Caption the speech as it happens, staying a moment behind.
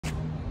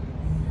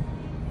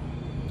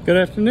Good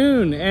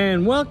afternoon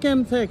and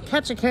welcome to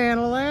Ketchikan,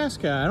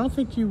 Alaska. I don't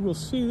think you will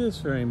see this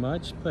very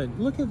much, but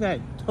look at that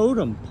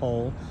totem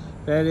pole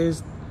that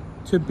is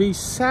to be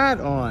sat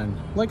on,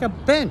 like a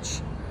bench.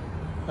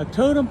 A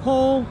totem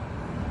pole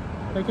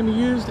that can be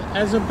used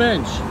as a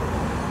bench.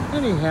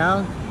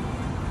 Anyhow,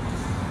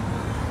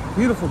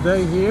 beautiful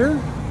day here.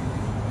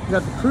 We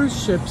got the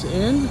cruise ships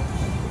in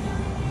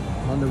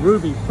on the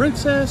Ruby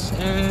Princess,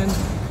 and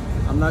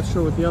I'm not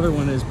sure what the other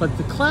one is, but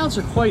the clouds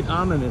are quite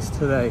ominous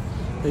today.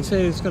 They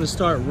say it's going to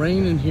start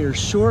raining here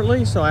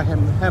shortly, so I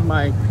have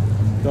my,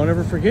 don't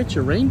ever forget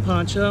your rain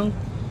poncho,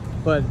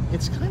 but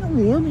it's kind of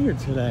warm here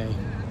today.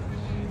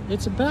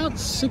 It's about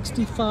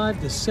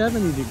 65 to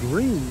 70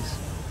 degrees.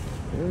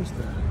 There's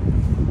the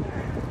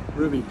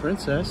Ruby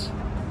Princess,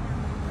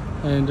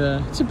 and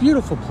it's a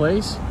beautiful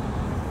place.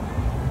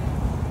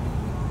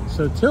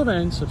 So till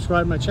then,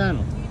 subscribe to my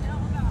channel.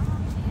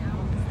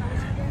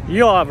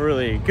 You all have a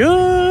really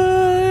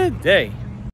good day.